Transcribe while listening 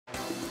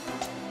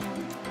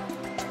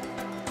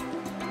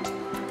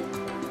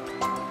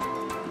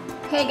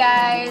Hey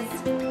guys!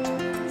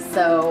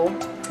 So,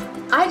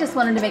 I just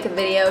wanted to make a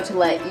video to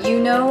let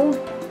you know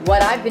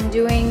what I've been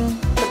doing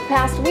for the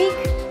past week.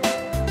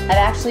 I've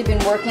actually been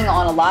working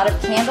on a lot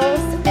of candles,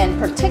 and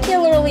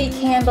particularly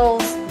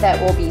candles that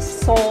will be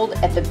sold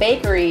at the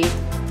bakery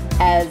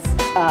as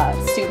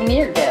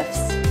souvenir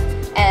gifts.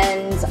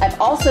 And I've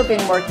also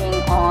been working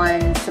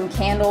on some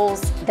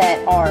candles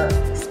that are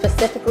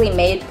specifically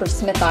made for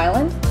Smith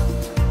Island.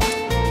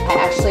 I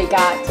actually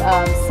got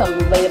some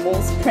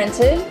labels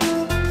printed.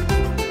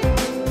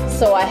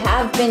 So I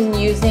have been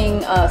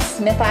using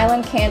Smith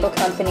Island Candle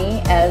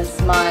Company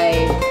as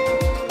my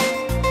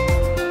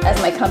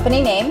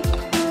company name.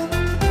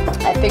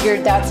 I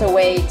figured that's a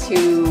way to,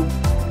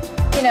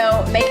 you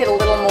know, make it a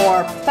little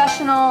more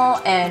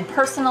professional and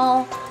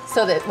personal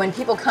so that when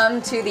people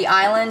come to the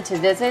island to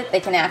visit,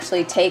 they can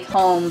actually take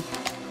home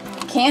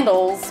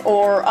candles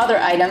or other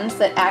items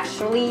that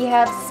actually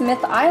have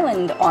Smith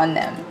Island on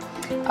them.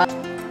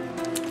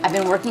 I've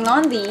been working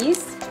on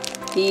these.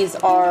 These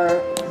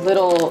are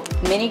little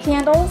mini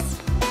candles,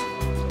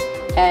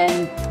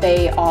 and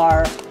they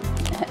are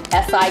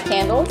SI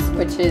candles,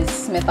 which is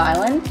Smith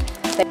Island.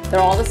 They're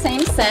all the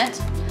same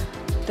scent.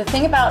 The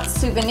thing about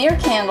souvenir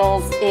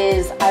candles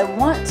is I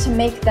want to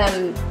make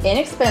them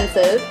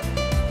inexpensive,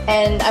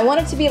 and I want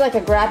it to be like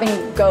a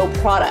grab-and-go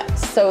product,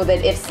 so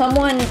that if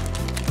someone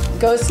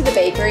goes to the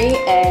bakery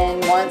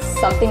and wants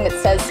something that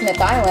says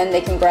Smith Island, they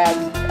can grab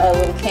a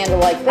little candle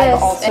like this.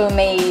 I've also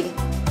made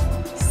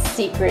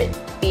secret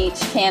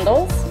beach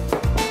candles.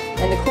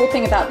 And the cool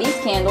thing about these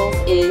candles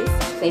is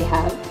they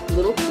have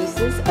little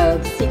pieces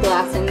of sea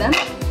glass in them,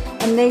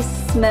 and they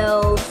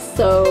smell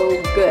so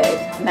good.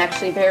 I'm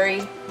actually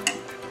very,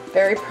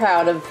 very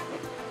proud of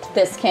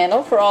this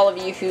candle. For all of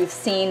you who've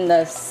seen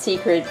the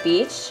secret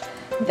beach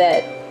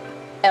that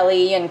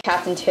Ellie and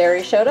Captain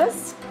Terry showed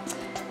us,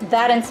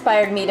 that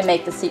inspired me to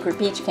make the secret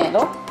beach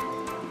candle.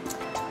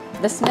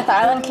 The Smith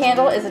Island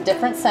candle is a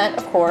different scent,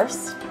 of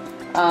course.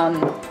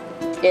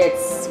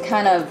 It's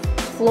kind of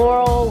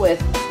floral with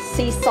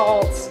sea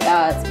salt,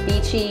 it's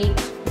beachy,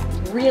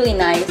 really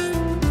nice,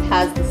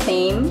 has the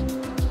same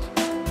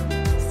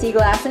sea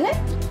glass in it.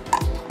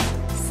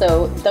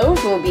 So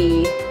those will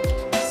be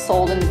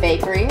sold in the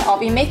bakery. I'll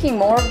be making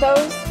more of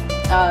those.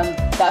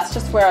 That's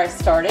just where I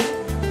started.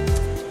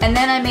 And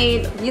then I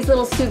made these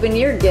little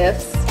souvenir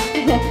gifts,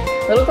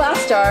 little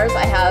glass jars.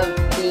 I have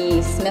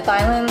the Smith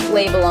Island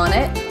label on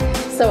it.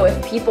 So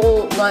if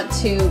people want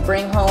to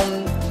bring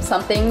home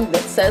something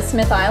that says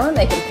Smith Island,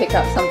 they can pick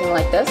up something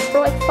like this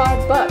for like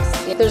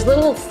 $5. There's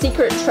little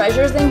secret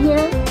treasures in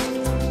here.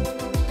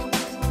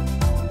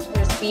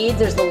 There's beads,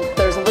 there's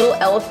a little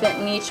elephant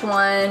in each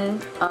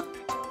one.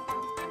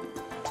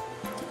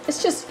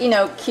 It's just, you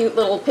know, cute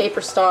little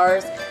paper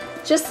stars.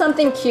 Just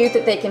something cute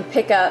that they can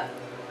pick up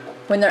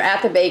when they're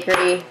at the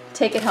bakery,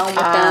 take it home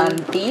with them.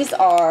 These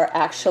are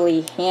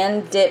actually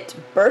hand-dipped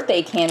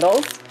birthday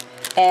candles,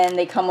 and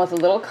they come with a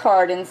little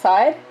card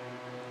inside.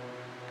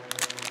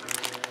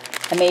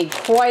 I made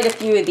quite a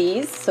few of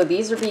these, so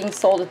these are being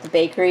sold at the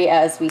bakery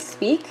as we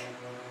speak.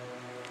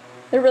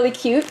 They're really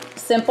cute,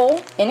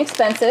 simple,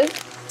 inexpensive.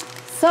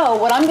 So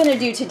what I'm going to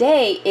do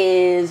today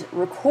is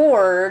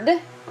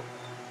record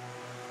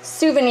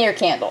souvenir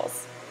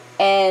candles.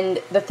 And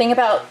the thing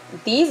about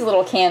these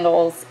little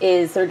candles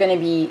is they're going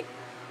to be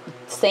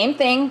same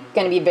thing,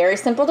 going to be very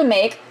simple to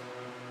make,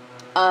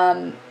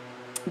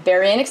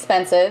 very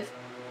inexpensive,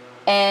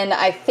 and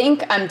I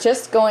think I'm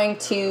just going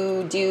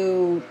to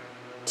do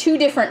 2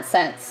 different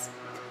scents.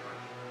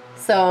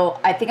 So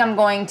I think I'm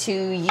going to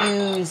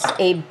use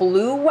a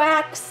blue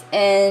wax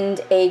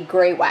and a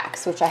gray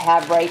wax, which I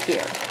have right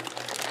here.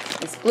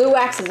 This blue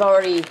wax is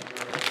already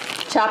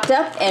chopped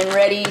up and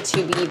ready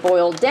to be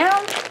boiled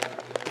down.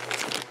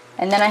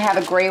 And then I have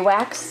a gray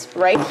wax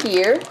right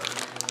here.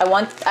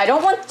 I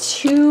don't want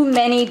too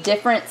many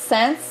different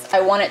scents. I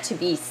want it to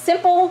be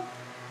simple.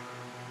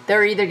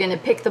 They're either going to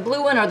pick the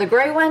blue one or the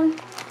gray one,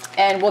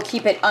 and we'll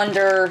keep it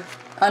under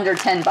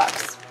 10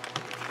 bucks.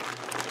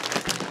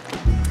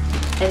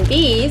 And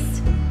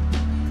these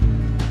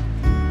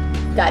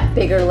got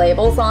bigger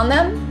labels on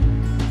them.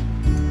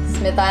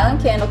 Smith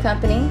Island Candle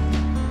Company.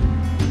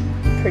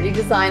 Pretty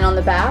design on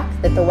the back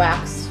that the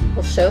wax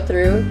will show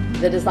through.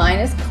 The design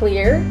is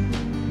clear.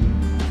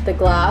 The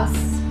glass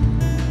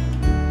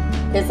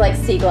is like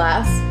sea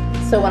glass.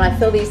 So when I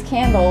fill these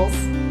candles,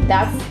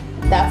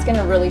 that's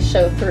gonna really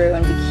show through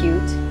and be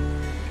cute.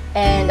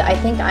 And I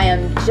think I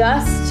am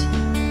just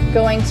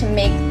going to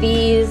make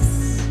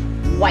these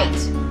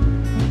white.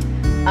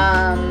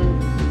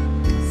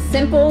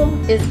 Simple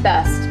is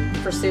best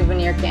for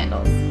souvenir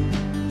candles.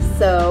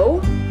 So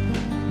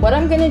what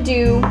I'm gonna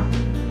do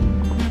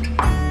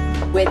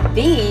with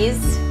these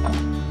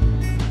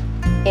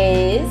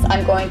is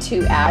I'm going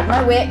to add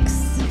my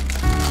wicks.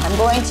 I'm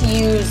going to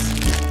use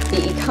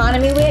the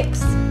economy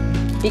wicks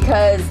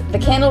because the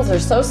candles are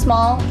so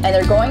small and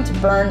they're going to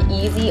burn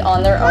easy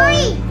on their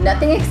own.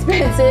 Nothing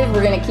expensive,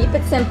 we're gonna keep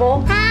it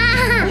simple.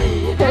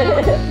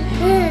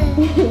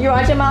 You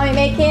watching Mommy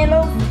make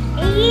candles?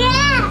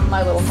 Yeah!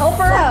 my little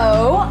helper.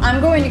 So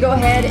I'm going to go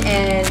ahead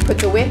and put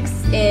the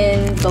wicks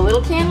in the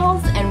little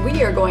candles, and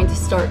we are going to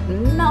start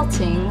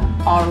melting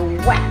our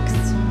wax.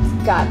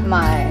 Got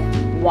my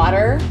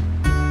water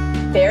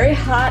very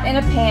hot in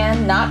a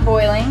pan, not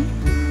boiling,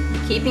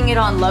 keeping it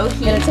on low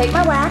heat. I'm gonna take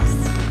my wax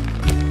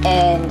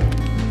and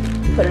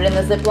put it in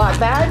the Ziploc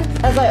bag,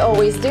 as I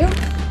always do,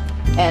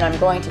 and I'm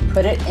going to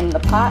put it in the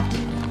pot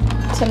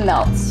to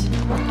melt.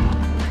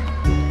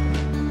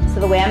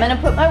 So the way I'm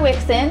gonna put my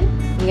wicks in,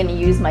 I'm gonna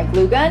use my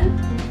glue gun.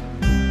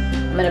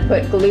 I'm gonna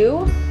put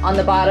glue on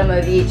the bottom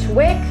of each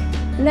wick,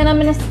 and then I'm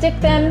gonna stick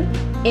them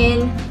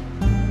in,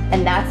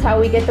 and that's how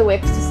we get the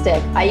wicks to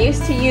stick. I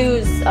used to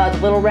use the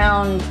little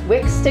round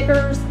wick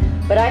stickers,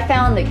 but I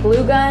found that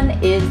glue gun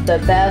is the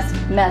best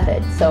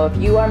method. So if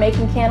you are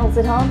making candles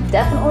at home,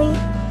 definitely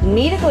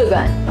need a glue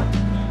gun.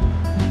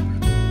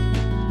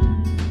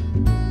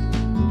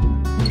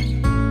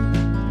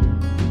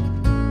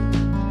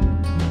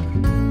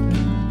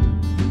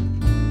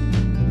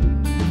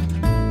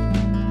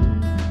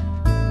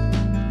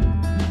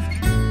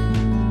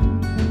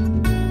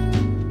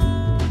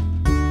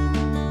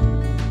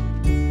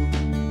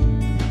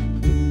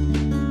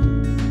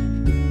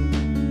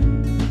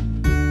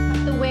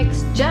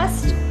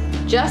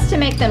 Just to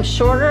make them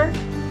shorter.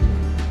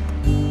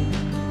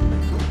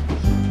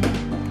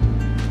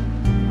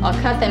 I'll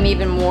cut them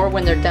even more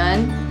when they're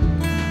done,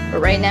 but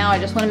right now I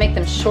just want to make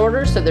them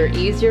shorter so they're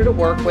easier to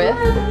work with.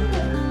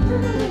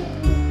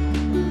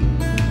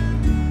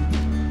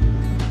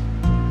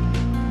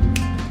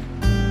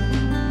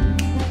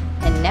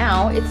 And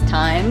now it's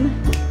time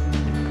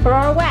for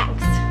our wax.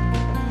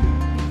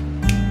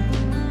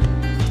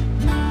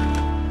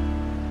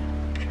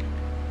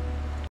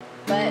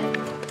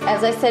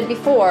 As I said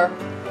before,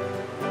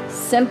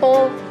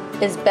 simple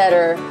is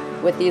better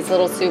with these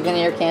little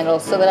souvenir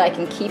candles so that I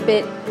can keep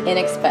it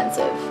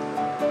inexpensive.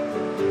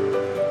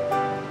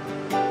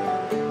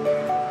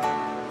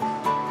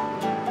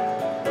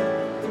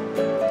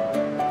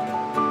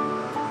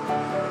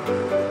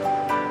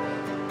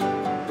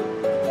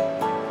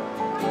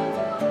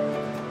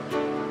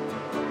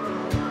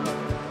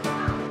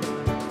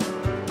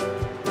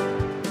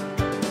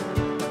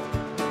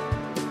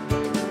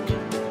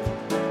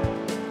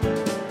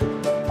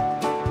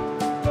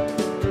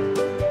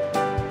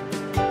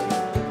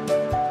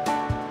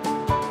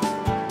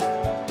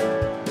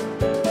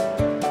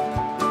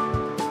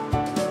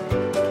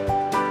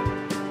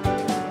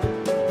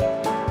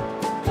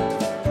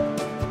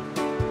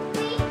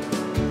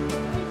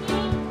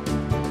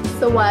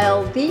 So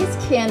while these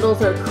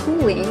candles are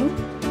cooling,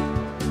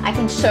 I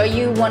can show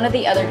you one of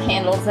the other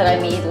candles that I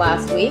made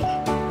last week.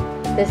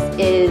 This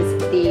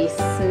is the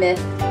Smith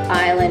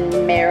Island,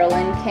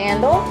 Maryland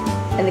candle.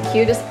 And the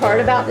cutest part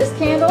about this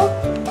candle,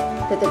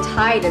 that the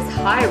tide is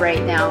high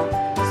right now,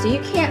 so you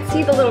can't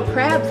see the little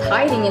crabs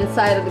hiding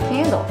inside of the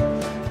candle.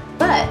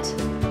 But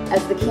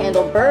as the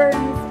candle burns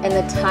and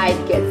the tide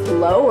gets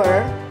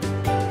lower,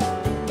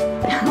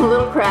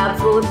 little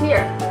crabs will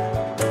appear.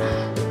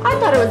 I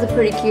thought it was a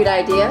pretty cute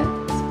idea.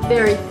 It's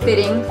very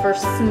fitting for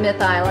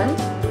Smith Island.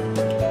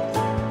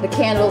 The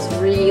candle's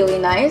really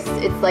nice.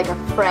 It's like a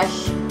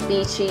fresh,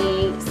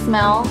 beachy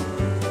smell.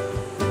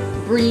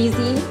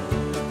 Breezy.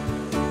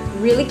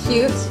 Really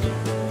cute.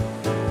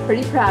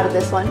 Pretty proud of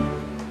this one.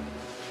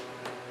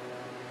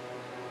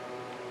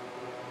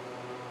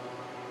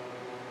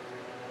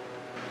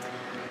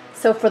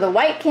 So for the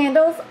white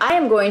candles, I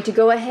am going to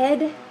go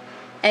ahead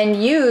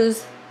and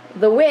use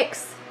the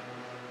wicks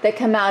that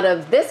come out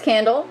of this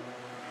candle.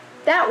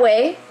 That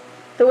way,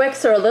 the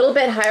wicks are a little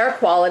bit higher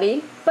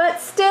quality,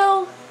 but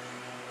still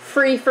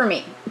free for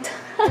me.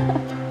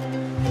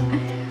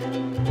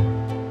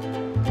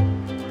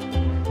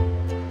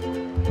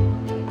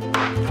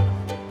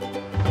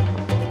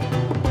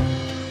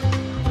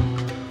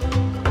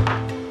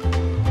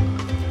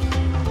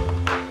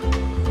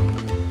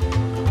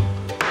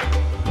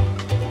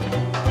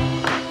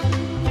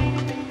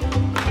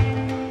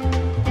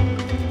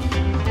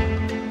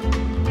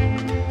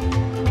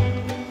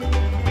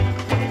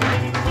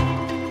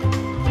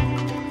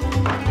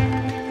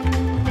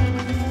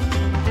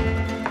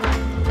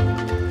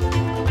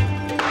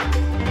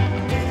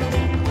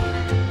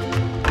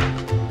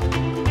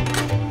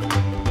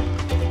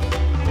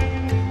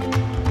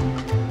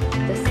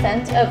 The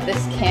scent of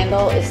this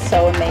candle is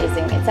so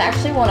amazing. It's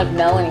actually one of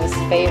Melanie's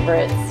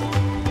favorites.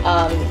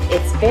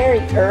 It's very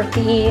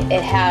earthy.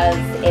 It has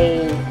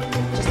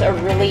just a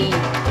really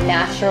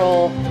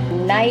natural,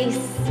 nice,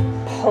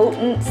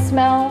 potent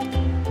smell.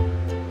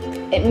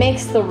 It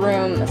makes the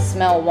room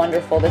smell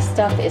wonderful. This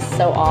stuff is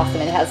so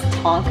awesome. It has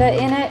tonka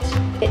in it.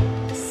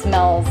 It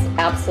smells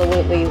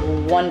absolutely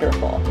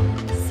wonderful.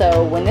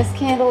 So when this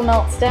candle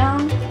melts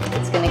down,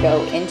 it's going to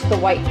go into the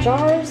white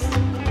jars,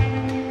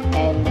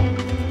 and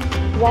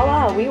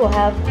voila, we will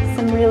have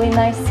some really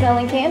nice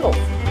smelling candles.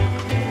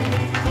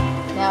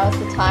 Now is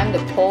the time to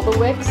pull the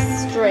wicks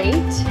straight.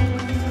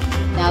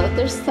 Now that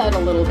they're set a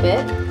little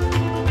bit,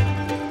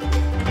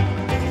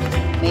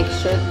 make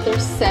sure that they're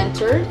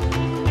centered.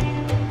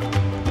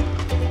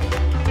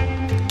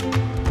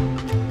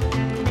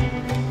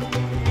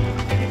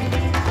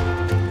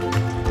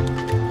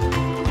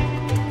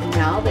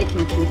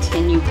 can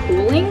continue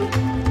cooling.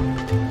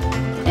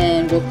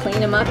 And we'll clean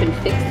them up and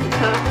fix the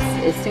tops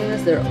as soon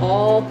as they're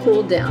all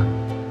cooled down.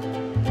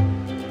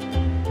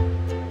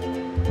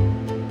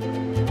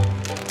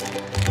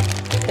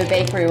 The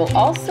bakery will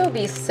also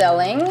be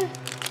selling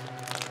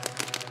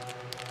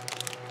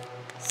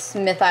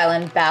Smith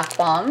Island bath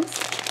bombs.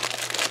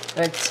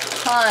 There are a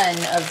ton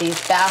of these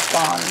bath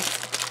bombs.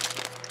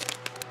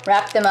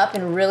 Wrap them up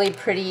in really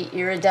pretty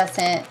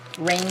iridescent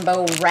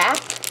rainbow wrap.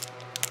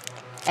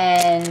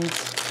 And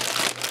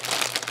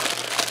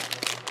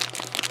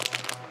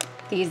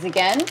these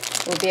again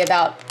will be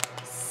about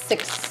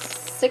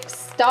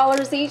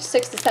 $6 each,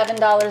 $6 to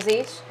 $7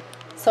 each.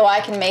 So I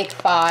can make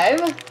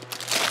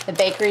 5. The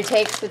bakery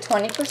takes the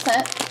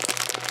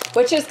 20%,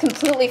 which is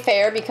completely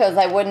fair because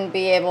I wouldn't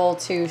be able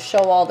to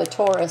show all the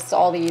tourists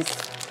all these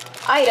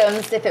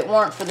items if it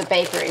weren't for the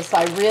bakery. So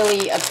I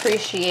really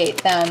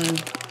appreciate them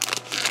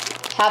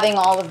having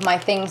all of my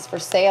things for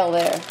sale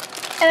there.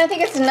 And I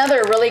think it's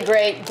another really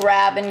great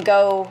grab and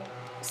go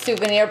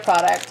souvenir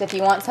product. If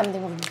you want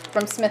something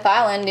from Smith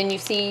Island and you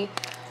see,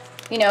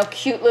 you know,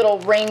 cute little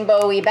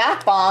rainbowy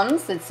bath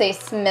bombs that say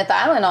Smith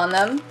Island on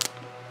them,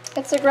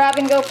 it's a grab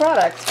and go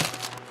product.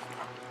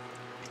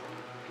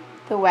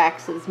 The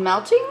wax is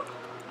melting.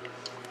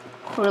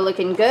 We're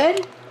looking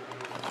good.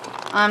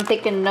 I'm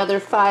thinking another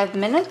 5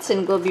 minutes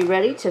and we'll be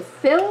ready to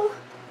fill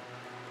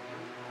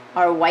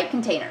our white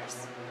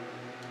containers.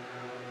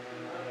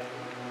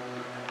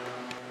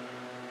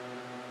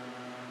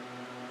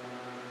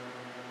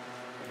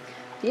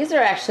 These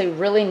are actually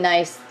really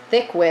nice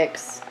thick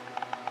wicks,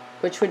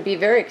 which would be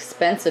very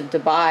expensive to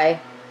buy.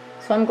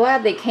 So I'm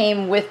glad they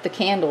came with the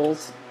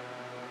candles.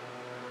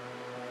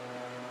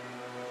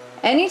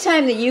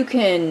 Anytime that you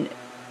can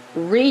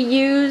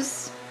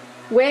reuse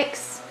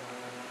wicks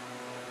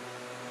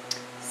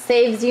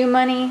saves you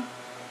money.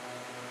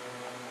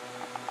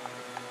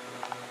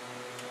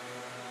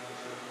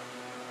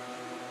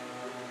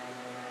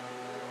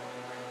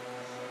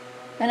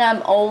 And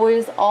I'm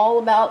always all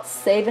about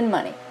saving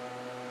money.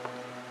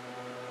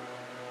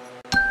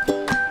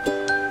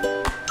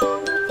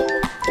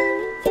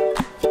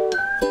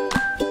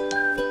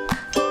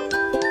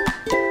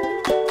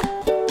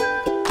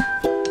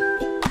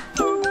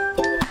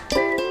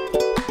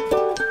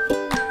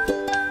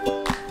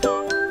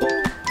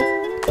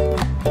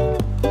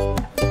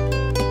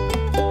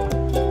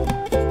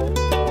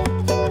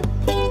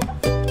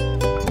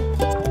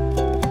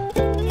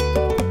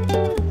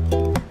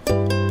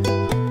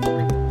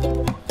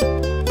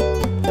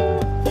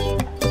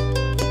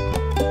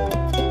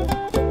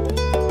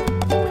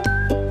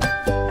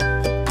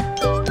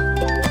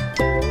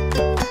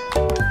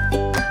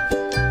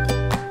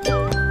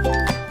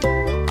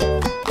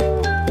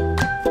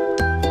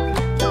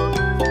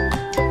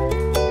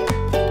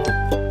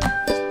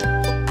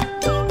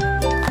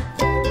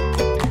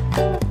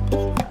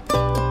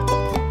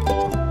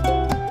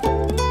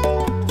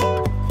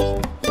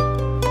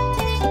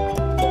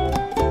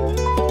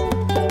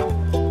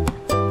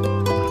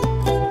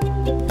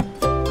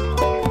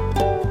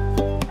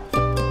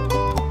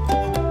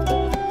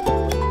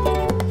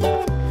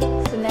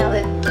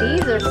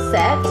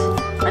 Set.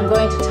 I'm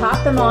going to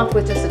top them off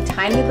with just a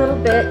tiny little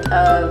bit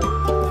of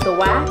the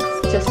wax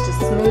just to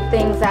smooth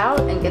things out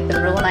and get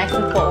them real nice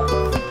and full.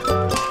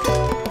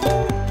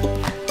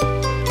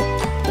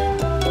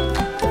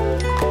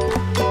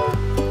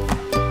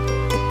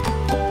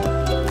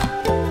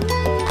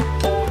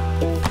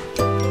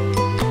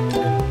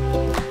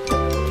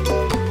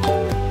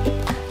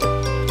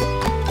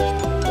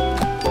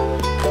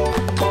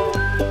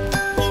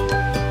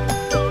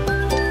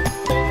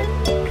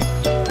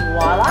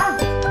 Voila!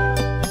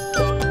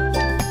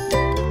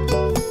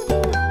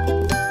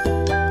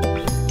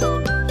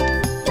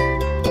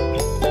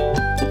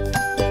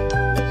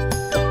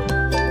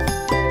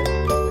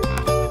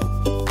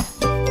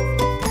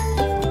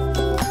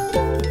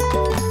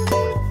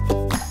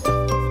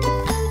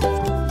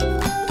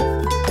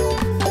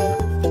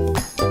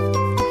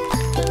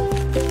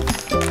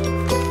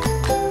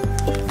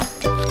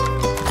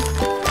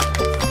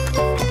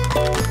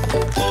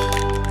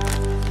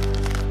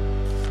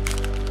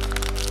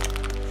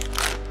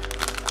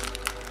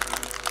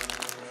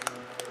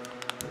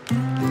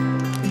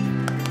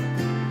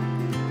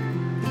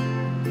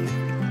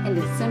 And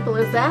as simple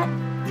as that,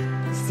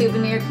 the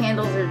souvenir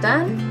candles are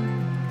done.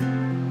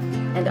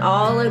 And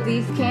all of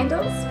these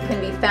candles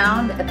can be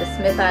found at the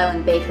Smith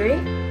Island Bakery.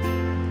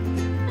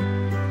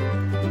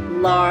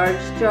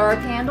 Large jar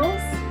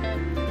candles,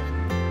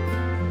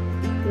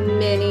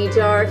 mini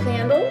jar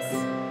candles,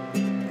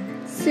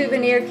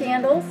 souvenir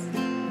candles,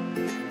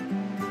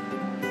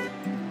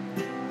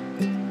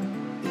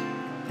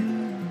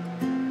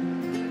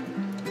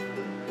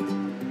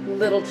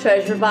 little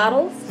treasure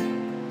bottles,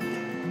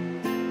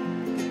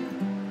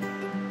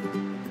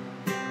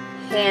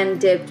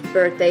 hand-dipped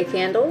birthday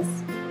candles,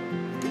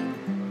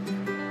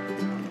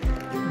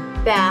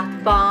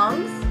 bath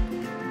bombs,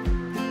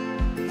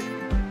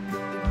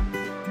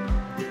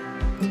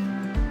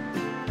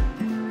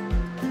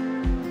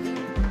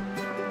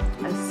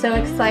 I'm so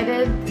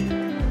excited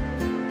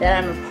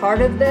that I'm a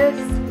part of this,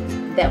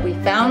 that we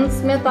found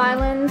Smith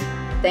Island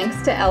thanks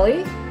to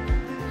Ellie,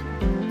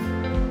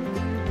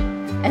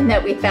 and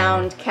that we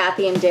found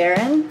Kathy and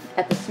Darren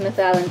at the Smith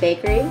Island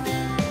Bakery,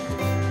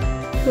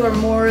 who are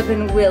more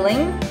than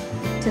willing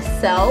to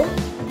sell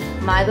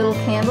my little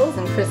candles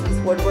and Chris's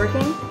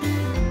woodworking.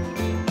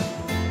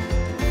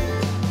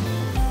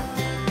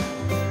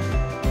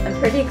 I'm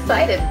pretty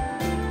excited.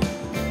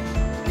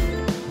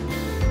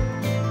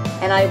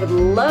 And I would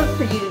love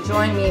for you to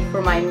join me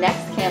for my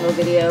next candle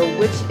video,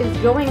 which is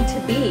going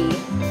to be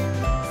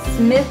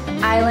Smith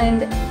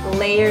Island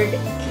layered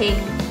cake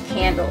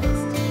candles.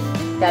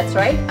 That's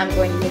right, I'm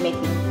going to be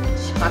making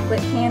chocolate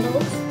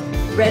candles,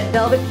 red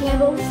velvet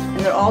candles, and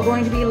they're all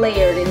going to be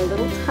layered in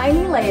little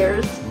tiny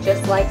layers,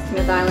 just like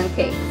Smith Island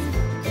cakes.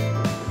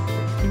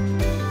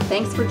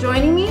 Thanks for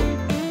joining me.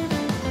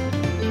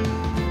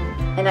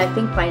 And I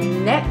think my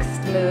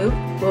next move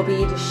will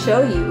be to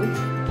show you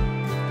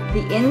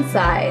the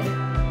inside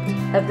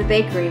of the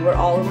bakery where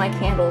all of my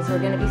candles are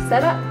going to be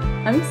set up.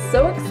 I'm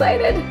so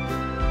excited.